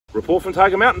Report from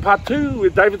Tiger Mountain Part 2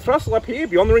 with David Thrussell up here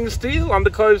beyond the Ring of Steel,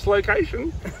 undisclosed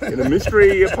location in a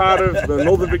mystery part of the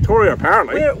northern Victoria,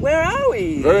 apparently. Where are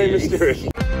we? Very mysterious.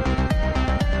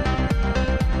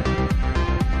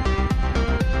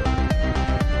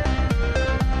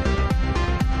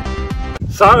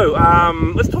 So,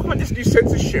 let's talk about this new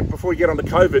censorship before we get on to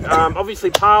COVID.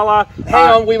 Obviously, Parler...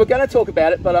 Hang on, we were going to talk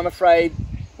about it, but I'm afraid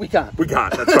we can't. We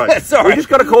can't, that's right. Sorry. We just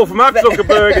got a call from Mark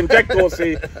Zuckerberg and Jack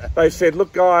Dorsey. They said,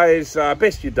 look, guys,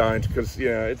 best you don't, because, you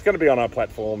know, it's going to be on our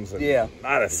platforms. And yeah.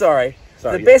 I don't Sorry.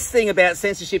 So, the best thing about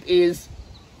censorship is...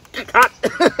 Cut!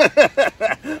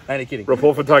 Only kidding.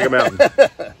 Report from Tiger Mountain.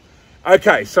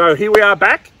 Okay, so here we are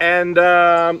back, and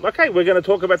okay, we're going to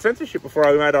talk about censorship before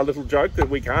I made our little joke that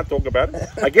we can't talk about it.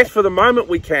 I guess for the moment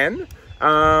we can.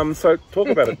 So talk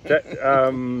about it.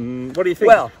 What do you think?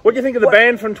 Well, what do you think of the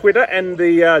ban from Twitter and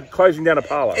the closing down of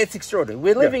Parler? It's extraordinary.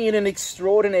 We're living in an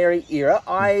extraordinary era.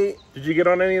 Did you get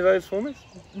on any of those formats?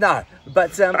 No,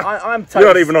 but I'm totally...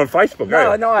 You're not even on Facebook,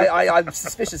 are you? No, I'm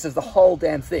suspicious of the whole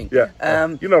damn thing. Yeah.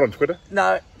 You're not on Twitter?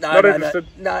 Not interested?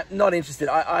 No, not interested.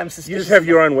 I'm suspicious. You just have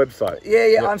your own website.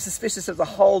 Yeah, I'm suspicious of the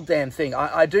whole damn thing.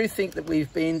 I do think that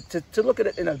we've been, to look at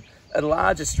it in a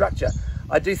larger structure,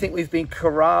 I do think we've been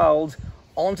corralled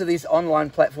onto these online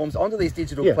platforms, onto these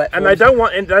digital platforms, and they don't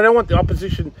want the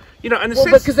opposition, you know. And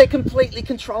because they're completely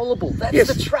controllable.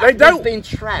 That's the trap. They've been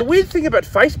trapped. The weird thing about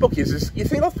Facebook is you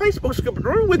think, oh, Facebook's good, but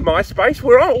remember with MySpace,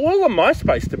 we're all on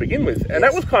MySpace to begin with, and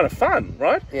that was kind of fun,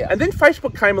 right? Yeah. And then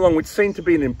Facebook came along, which seemed to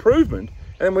be an improvement,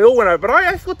 and then we all went over. But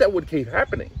I thought that would keep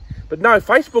happening. But no,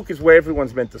 Facebook is where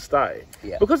everyone's meant to stay.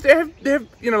 Yeah. Because they have,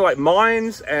 you know, like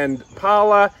Minds and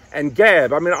Parler and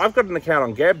Gab. I mean, I've got an account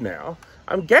on Gab now.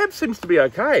 Gab seems to be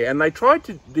okay, and they tried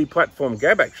to deplatform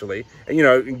Gab actually, and you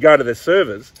know, and go to their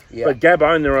servers. Yeah. But Gab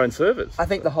own their own servers. I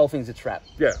think the whole thing's a trap.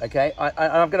 Yeah. Okay.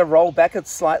 I'm going to roll back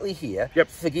slightly here. Yep.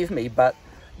 Forgive me, but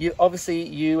you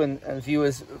and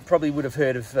viewers probably would have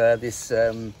heard of this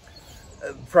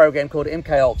program called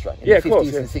MK Ultra in the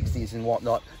 50s and 60s and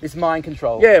whatnot. This mind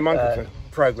control.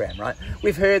 Program, right?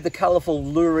 We've heard the colourful,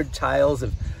 lurid tales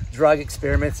of drug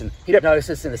experiments and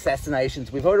hypnosis and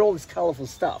assassinations. We've heard all this colourful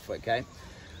stuff, okay?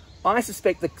 I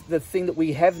suspect the thing that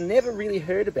we have never really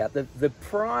heard about, the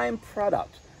prime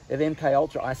product of MK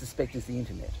Ultra, I suspect is the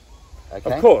internet.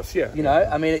 Okay? Of course, yeah. You know,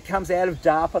 I mean, it comes out of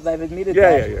DARPA. They've admitted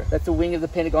that. That's a wing of the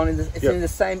Pentagon. It's in the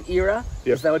same era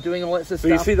as they were doing all that sort of stuff.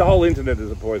 So you see the whole internet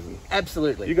as a poison.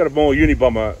 Absolutely. You've got a more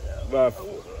Unibomber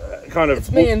kind of...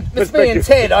 It's me and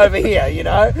Ted over here, you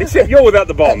know. Except you're without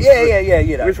the bombs. Yeah,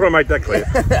 you know. I just want to make that clear.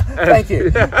 Thank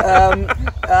you.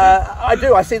 I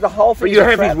do. I see the whole thing. But you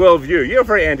have his worldview. You're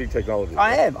very anti-technology.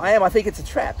 I am. I think it's a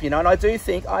trap, you know, and I do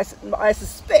think, I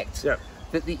suspect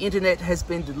that the internet has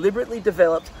been deliberately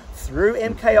developed through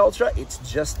MK Ultra. It's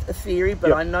just a theory,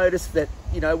 but I noticed that,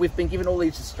 you know, we've been given all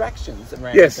these distractions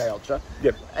around MK Ultra,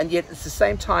 and yet it's the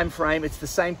same time frame, it's the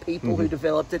same people who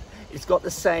developed it, it's got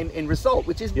the same end result,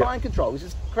 which is mind control, which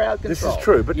is crowd control. This is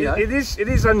true, but it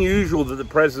is unusual that the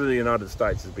President of the United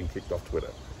States has been kicked off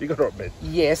Twitter. You've got to admit.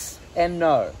 Yes and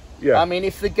no. Yeah. I mean,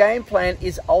 if the game plan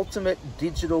is ultimate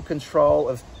digital control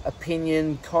of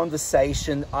opinion,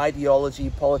 conversation, ideology,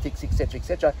 politics,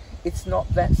 etc., it's not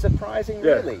that surprising,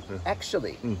 really.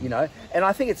 Actually, you know. And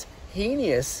I think it's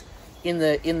heinous in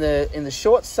the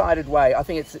short-sighted way. I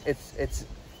think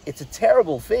it's a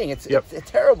terrible thing. It's a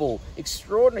terrible,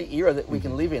 extraordinary era that we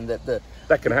can live in.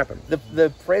 That can happen.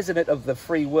 The president of the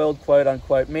free world, quote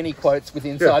unquote, many quotes with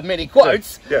inside many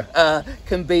quotes,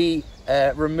 can be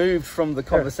removed from the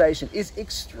conversation is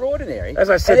extraordinary. As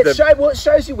I said, and it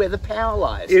shows you where the power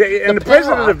lies. And the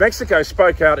president of Mexico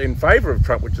spoke out in favour of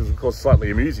Trump, which is of course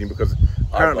slightly amusing because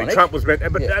apparently Trump was meant.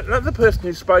 But another person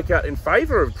who spoke out in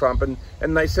favour of Trump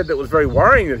and they said that was very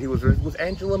worrying that he was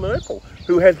Angela Merkel,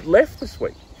 who has left this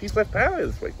week. She's left power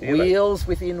this week. Wheels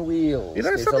within wheels. You know,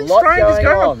 there's something a lot strange is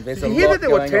going on. Did you hear that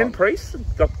there were 10 priests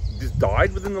that just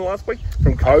died within the last week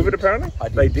from COVID, apparently?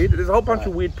 They did. There's a whole bunch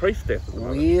of weird priest deaths at the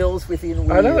moment. Wheels within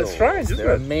wheels. I know, it's strange, isn't it?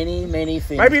 There are many, many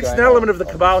things. Maybe it's an element of the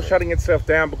cabal shutting itself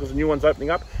down because a new one's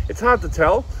opening up. It's hard to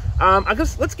tell. I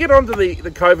guess let's get on to the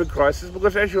COVID crisis,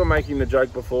 because as you were making the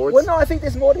joke before... Well, no, I think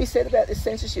there's more to be said about this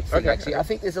censorship thing, actually. I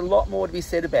think there's a lot more to be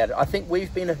said about it. I think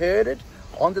we've been herded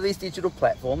onto these digital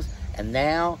platforms, and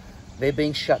now they're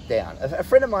being shut down. A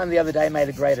friend of mine the other day made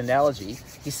a great analogy.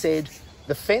 He said,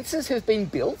 the fences have been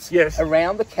built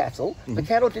around the cattle. The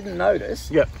cattle didn't notice,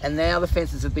 and now the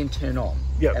fences have been turned on,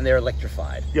 and they're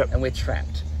electrified, and we're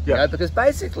trapped. You know, because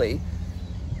basically,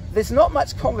 there's not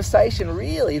much conversation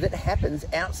really that happens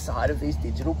outside of these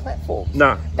digital platforms.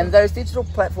 No. And those digital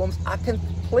platforms are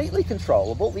completely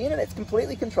controllable. The internet's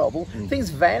completely controllable. Things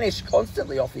vanish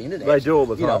constantly off the internet. They do all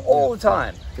the time. You know, all the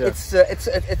time. Yeah.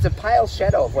 It's a pale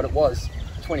shadow of what it was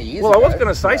 20 years ago. Well, I was going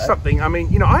to say something. I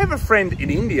mean, you know, I have a friend in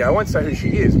India. I won't say who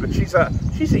she is, but she's a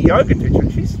yoga teacher,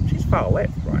 and she's far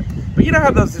left, right? But you know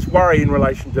how there's this worry in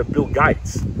relation to Bill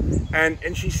Gates,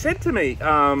 and she said to me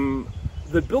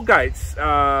that Bill Gates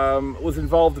was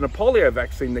involved in a polio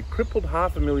vaccine that crippled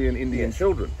 500,000 Indian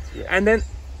children. Yeah. And then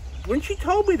when she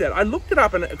told me that, I looked it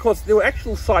up, and of course there were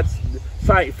actual sites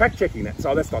saying fact-checking that.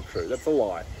 So that's not true. That's a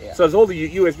lie. Yeah. So there's all the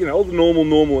US, you know, all the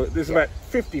normal. There's about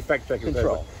 50 fact-checking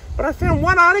people. But I found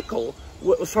one article.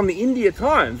 It was from the India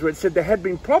Times, where it said there had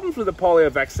been problems with the polio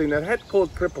vaccine that had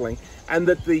caused crippling, and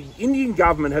that the Indian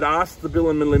government had asked the Bill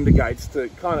and Melinda Gates to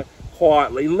kind of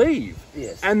quietly leave.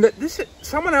 Yes. And that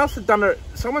someone else had done there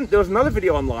was another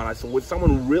video online I saw where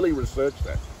someone really researched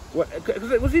that.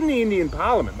 Because it was in the Indian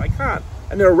Parliament. They can't,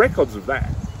 and there are records of that.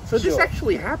 So this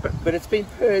actually happened. But it's been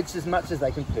purged as much as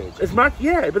they can purge. As much,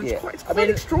 yeah, but it's quite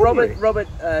extraordinary. Robert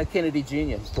Kennedy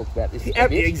Jr. has talked about this.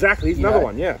 Exactly, he's another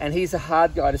one, yeah. And he's a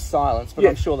hard guy to silence, but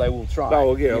I'm sure they will try.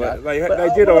 Oh, yeah, they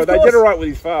did all right with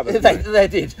his father. They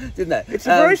did, didn't they? It's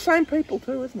the very same people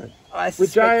too, isn't it?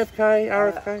 With JFK,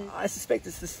 RFK. I suspect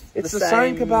it's the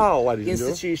same cabal, ladies and gentlemen.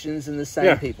 Institutions and the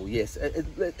same people, yes.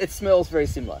 It smells very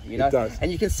similar, you know? It does.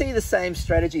 And you can see the same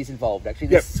strategies involved, actually.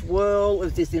 This swirl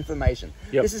of disinformation.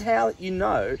 This is how you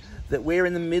know that we're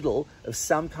in the middle of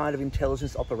some kind of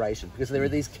intelligence operation, because there are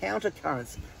these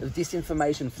counter-currents of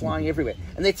disinformation flying everywhere,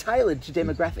 and they're tailored to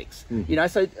demographics. You know,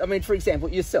 so, I mean, for example,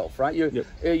 yourself, right?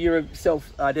 You're a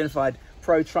self-identified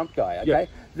pro-Trump guy, okay?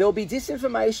 There'll be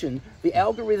disinformation. The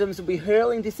algorithms will be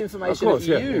hurling disinformation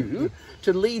at you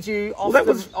to lead you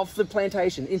off the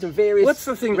plantation into various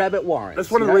rabbit warrens. That's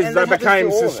one of the reasons I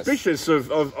became suspicious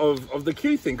of the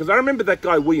Q thing, because I remember that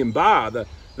guy William Barr,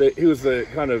 he was the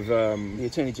kind of the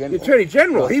Attorney General. The Attorney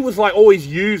General. Right. He was like always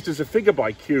used as a figure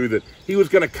by Q, that he was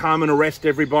going to come and arrest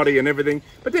everybody and everything.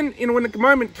 But then, you know, when the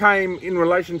moment came in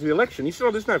relation to the election, he said,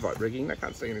 "Oh, there's no vote rigging. I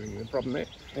can't see anything. The problem there."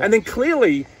 Yeah. And then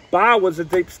clearly, Barr was a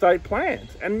deep state plant,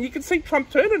 and you can see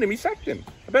Trump turned on him. He sacked him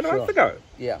about a month ago.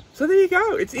 Yeah. So there you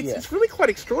go. It's really quite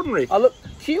extraordinary. Oh, look,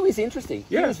 Q is interesting.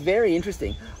 Q is very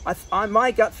interesting.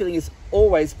 My gut feeling has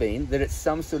always been that it's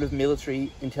some sort of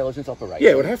military intelligence operation.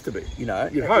 Yeah, it would have to be. You know,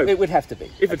 you'd hope. It would have to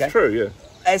be. If it's true, yeah.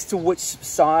 As to which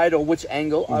side or which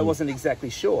angle, I wasn't exactly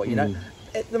sure. You know,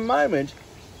 at the moment,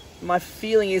 my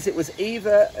feeling is it was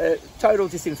either a total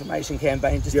disinformation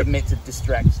campaign just meant to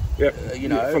distract, you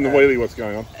know, from the wheelie what's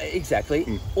going on.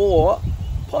 Exactly. Or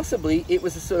possibly it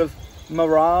was a sort of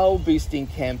morale-boosting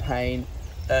campaign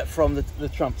from the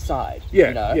Trump side. Yeah,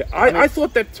 you know? yeah. I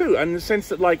thought that too, in the sense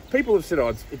that, like, people have said,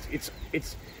 "Oh,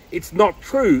 it's not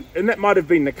true," and that might have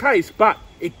been the case, but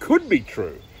it could be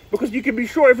true, because you can be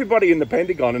sure everybody in the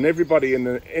Pentagon and everybody in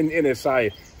the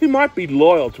NSA who might be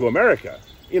loyal to America.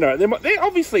 You know, they're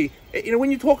obviously, you know, when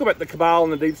you talk about the cabal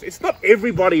and the deep, it's not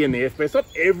everybody in the FBI, it's not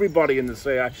everybody in the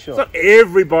CIA, it's not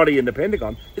everybody in the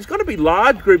Pentagon. There's got to be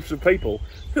large groups of people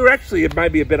who are actually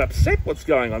maybe a bit upset what's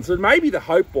going on. So maybe the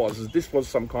hope was that this was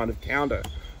some kind of counter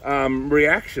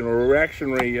reaction or a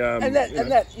reactionary. And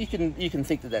that you can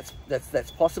think that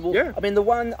that's possible. Yeah. I mean,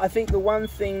 I think the one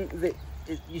thing that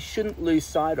you shouldn't lose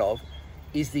sight of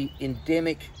is the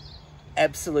endemic,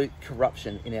 absolute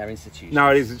corruption in our institutions. No,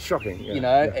 it is. It's shocking. Yeah, you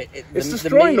know, it's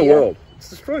destroying the world. It's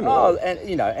destroying the world. And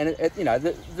you know,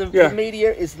 the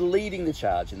media is leading the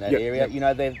charge in that area. You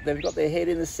know, they've got their head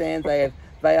in the sand.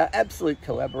 They are absolute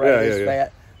collaborators.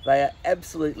 They are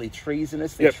absolutely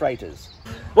treasonous. They're traitors.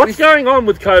 What's going on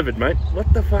with COVID, mate?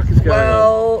 What the fuck is going on?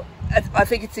 Well, I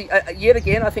think it's yet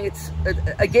again. I think it's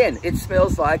it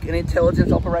smells like an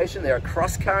intelligence operation. There are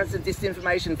cross currents of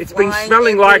disinformation. It's been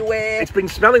smelling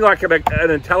like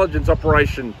an intelligence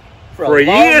operation for a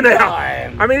year now.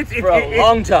 I mean, for a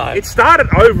long time. It started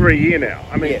over a year now.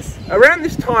 I mean, around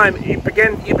this time, you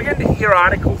began to hear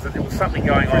articles that there was something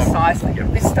going on. Precisely.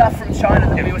 This stuff from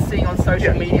China that we were seeing on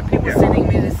social media. People were sending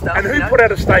me this stuff. And who put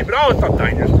out a statement? Oh, it's not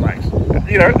dangerous place.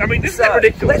 You know, I mean, this is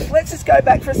ridiculous. Let's just go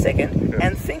back for a second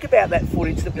and think about that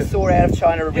footage that we saw out of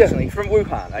China originally from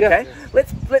Wuhan. Okay,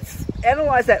 let's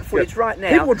analyse that footage right now.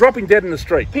 People were dropping dead in the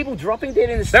street. People dropping dead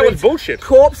in the street. That was bullshit.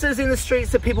 Corpses in the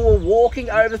streets that people were walking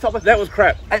over the top of. That was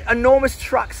crap. Enormous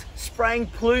trucks spraying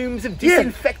plumes of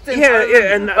disinfectant.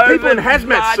 And people in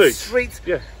hazmat suits. Streets.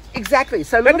 Yeah, exactly.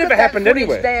 So that never happened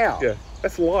anywhere. Now. Yeah,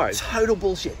 that's lies. Total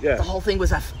bullshit. Yeah. The whole thing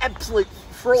was an absolute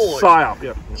fraud. Psy Op,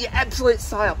 yeah. Yeah, absolute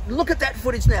Psy Op. Look at that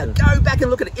footage now. Go back and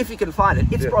look at it if you can find it.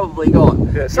 It's probably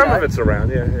gone. Yeah, some of it's around,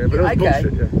 but it was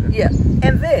bullshit, yeah.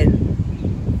 And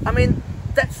then, I mean,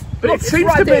 that's... But look, it seems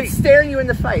right to there, be... It's staring you in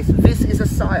the face. This is a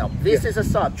Psy Op. This is a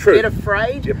Psy Op. True. Get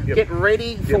afraid. Get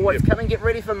ready for what's coming. Get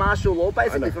ready for martial law,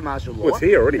 basically for martial law. Well, it's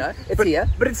here already. It's here.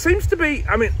 But it seems to be,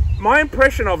 I mean, my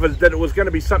impression of it is that it was going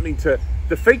to be something to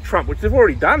defeat Trump, which they've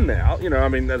already done now, you know, I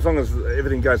mean, as long as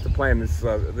everything goes to plan this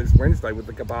Wednesday with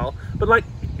the cabal. But, like,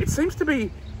 it seems to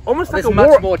be almost like a war.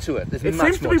 There's much more to it. It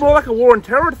seems to be more like a war on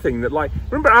terror thing that, like,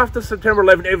 remember after September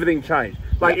 11, everything changed.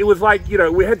 Like, it was like, you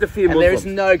know, we had to fear Muslims. And there is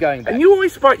no going back. And you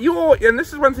always spoke, and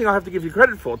this is one thing I have to give you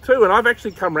credit for too, and I've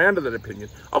actually come around to that opinion.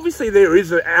 Obviously, there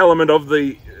is an element of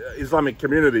the Islamic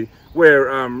community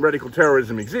where radical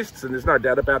terrorism exists, and there's no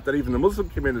doubt about that. Even the Muslim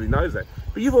community knows that.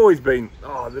 But you've always been,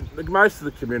 most of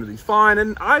the community's fine,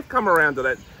 and I've come around to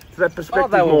that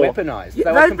perspective. They were weaponised.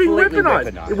 Yeah, they've been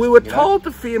weaponised. We were told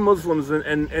to fear Muslims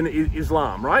and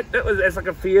Islam, right? That was as like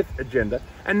a fear agenda.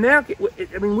 And now,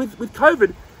 I mean, with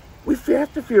COVID, we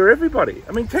have to fear everybody.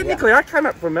 I mean, technically, I came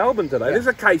up from Melbourne today. There's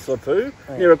a case or two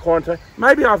near a quarantine.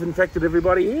 Maybe I've infected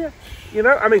everybody here. You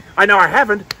know, I mean, I know I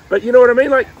haven't, but you know what I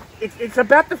mean? Like, it's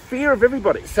about the fear of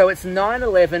everybody. So it's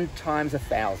 9/11 times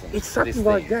 1,000. It's something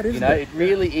like that, isn't it? It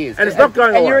really is. And it's not going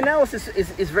away. And your analysis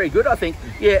is very good, I think.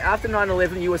 Yeah, after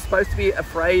 9/11, you were supposed to be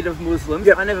afraid of Muslims.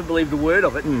 I never believed a word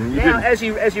of it. Now, as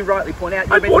you rightly point out,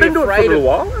 you're meant to be afraid of it for a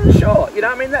while. Sure. You know,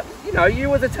 I mean, that. You know, you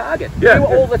were the target. Yeah. You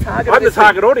were all the target. I'm the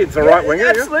target audience, a right winger.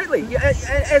 Absolutely. Yeah,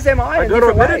 as am I in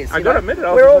different ways. I got to admit it.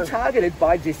 We're all targeted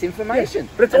by disinformation.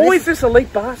 But it's always this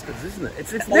elite bastards, isn't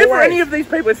it? It's never any of these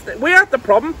people. We aren't the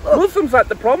problem. Muslims aren't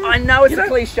the problem. I know it's a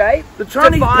cliche. The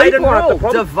Chinese people aren't the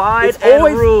problem. Divide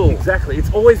and rule. Exactly.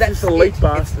 It's always this elite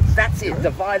bastards. That's it.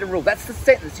 Divide and rule. That's the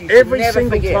sentence you should every never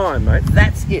single forget. Time, mate.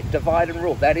 That's it. Divide and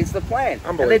rule. That is the plan.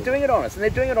 And they're doing it on us. And they're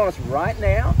doing it on us right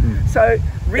now. So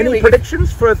really, any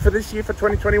predictions for this year, for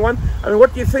 2021? I mean,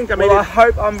 what do you think? I mean, well,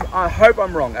 I hope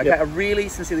I'm wrong. Okay, I really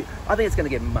sincerely, I think it's going to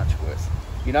get much worse.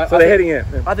 You know, so they're heading out.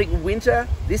 I think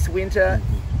this winter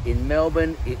in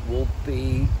Melbourne, it will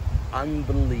be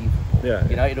unbelievable. Yeah,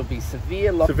 you know, it'll be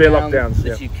severe lockdowns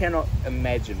that you cannot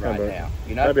imagine right now.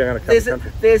 You know, maybe I'm going to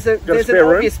come there's an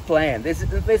obvious plan.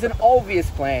 There's an obvious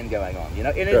plan going on. You know,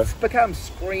 and it's become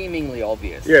screamingly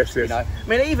obvious. Yes. You know, I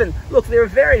mean, even look, there are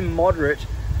very moderate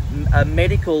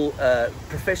medical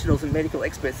professionals and medical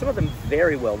experts, some of them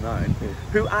very well known,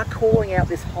 who are calling out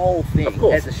this whole thing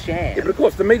as a sham. Yeah, but of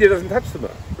course the media doesn't touch them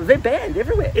though. They're banned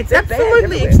everywhere. It's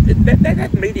absolutely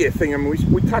that media thing. I mean,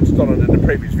 we touched on it in the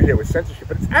previous video with censorship,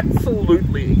 but it's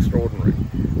absolutely extraordinary.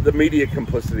 The media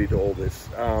complicity to all this.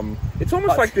 It's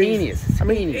almost like genius. I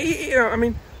mean,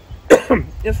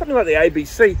 something like the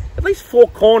ABC, at least Four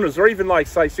Corners, or even like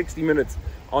say 60 Minutes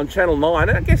on Channel 9,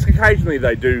 and I guess occasionally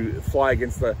they do fly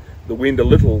against the wind a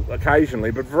little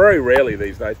occasionally, but very rarely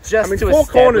these days. Just to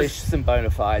establish some bona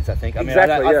fides, I think. I mean,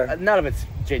 none of it's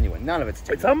genuine. None of it's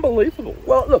genuine. It's unbelievable.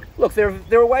 Well, look, there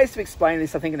are ways to explain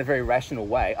this, I think, in a very rational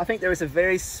way. I think there is a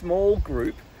very small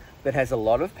group that has a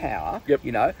lot of power,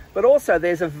 you know, but also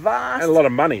there's a vast... And a lot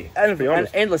of money, to be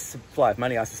honest. An endless supply of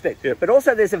money, I suspect. Yep. But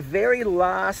also there's a very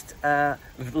large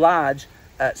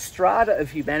strata of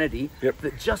humanity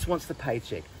that just wants the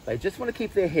paycheck. They just want to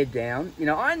keep their head down. You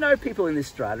know, I know people in this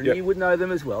strata, and you would know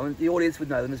them as well, and the audience would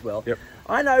know them as well.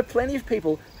 I know plenty of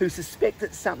people who suspect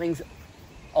that something's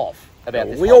off about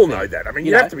this. We all know that. I mean,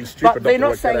 you have to be stupid. But they're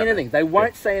not saying anything. They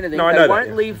won't say anything. No, they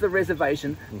won't leave the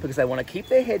reservation because they want to keep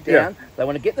their head down. They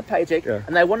want to get the paycheck,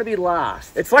 and they want to be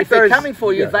last. It's like if they're coming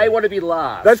for you, they want to be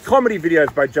last. Those comedy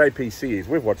videos by JPCs,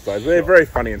 we've watched those. They're very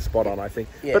funny and spot on, I think.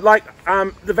 But like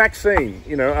the vaccine,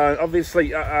 you know, obviously,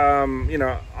 you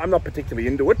know, I'm not particularly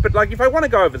into it. But like, if I want to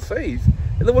go overseas,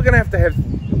 we're going to have.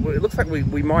 It looks like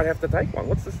we might have to take one.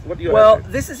 What's this? What do you? Well,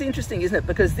 this is interesting, isn't it?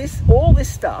 Because all this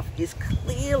stuff is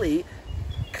clearly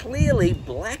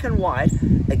black and white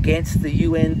against the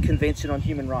UN Convention on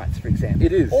Human Rights, for example.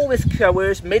 It is. All this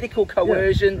medical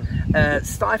coercion,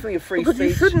 stifling of free speech. Because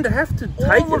you shouldn't have to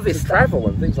take it to travel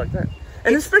and things like that.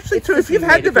 And especially too, if you've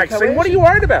had the vaccine, what are you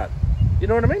worried about? You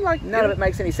know what I mean? Like, none of it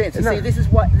makes any sense. And see, this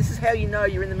is how you know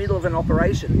you're in the middle of an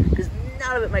operation, because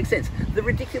none of it makes sense. The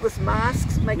ridiculous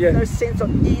masks make no sense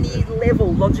on any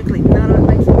level logically. None of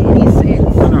it makes any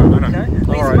sense. I know. You know?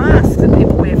 These masks that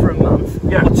people wear for a month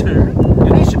or two,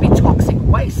 these should be toxic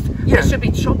waste. There should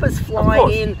be choppers flying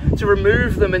in to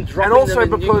remove them and dropping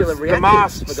them in nuclear reactors. The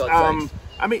masks, for God's sakes.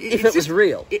 I mean, if it was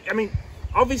real. I mean,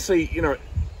 obviously, you know,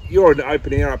 you're in the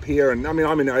open air up here, and I mean,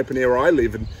 I'm in the open air where I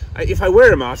live, and if I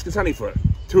wear a mask, it's only for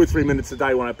 2 or 3 minutes a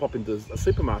day when I pop into a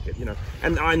supermarket, you know.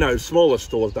 And I know smaller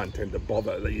stores don't tend to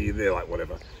bother. They're like,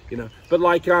 whatever, you know. But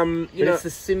like, you know, it's the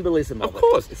symbolism of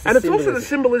course. It's and it's also the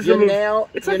symbolism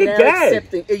it's like a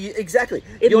gag. Exactly.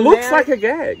 It looks like a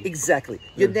gag. Exactly.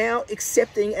 You're now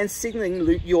accepting and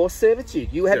signaling your servitude.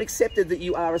 You have accepted that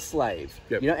you are a slave,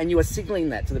 you know, and you are signaling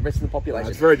that to the rest of the population.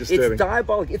 It's very disturbing. It's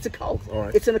diabolic. It's a cult.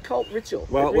 It's an occult ritual.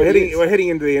 Well, we're heading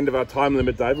into the end of our time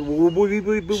limit, David.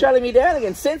 Shutting me down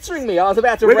again, censoring me. I was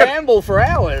about to ramble for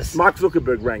hours. Mark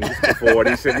Zuckerberg rang just before, and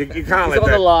he said, "You can't let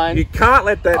that. Line. You can't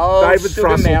let that David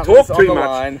Thrussell talk too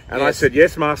much." And I said,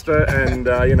 "Yes, master." And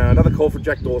you know, another call for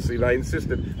Jack Dorsey. They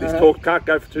insisted this talk can't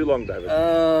go for too long, David.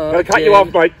 I'll cut you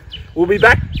off, mate. We'll be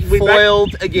back.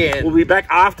 Foiled again. We'll be back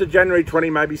after January 20,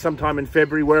 maybe sometime in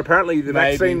February, where apparently the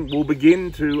vaccine will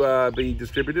begin to be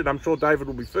distributed. I'm sure David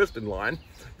will be first in line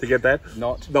to get that.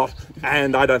 Not.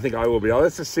 And I don't think I will be.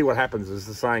 Let's just see what happens, as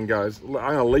the saying goes. I'm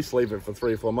going to at least leave it for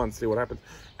 3 or 4 months, see what happens.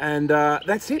 And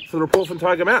that's it for the report from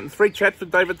Tiger Mountain. 3 chats with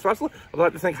David Thrussell. I'd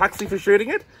like to thank Huxley for shooting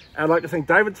it. I'd like to thank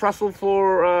David Thrussell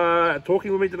for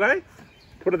talking with me today.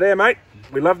 Put it there, mate.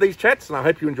 We love these chats, and I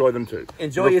hope you enjoy them too.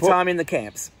 Enjoy your time in the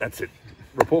camps. That's it.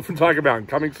 Report from Tiger Mountain,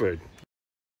 coming soon.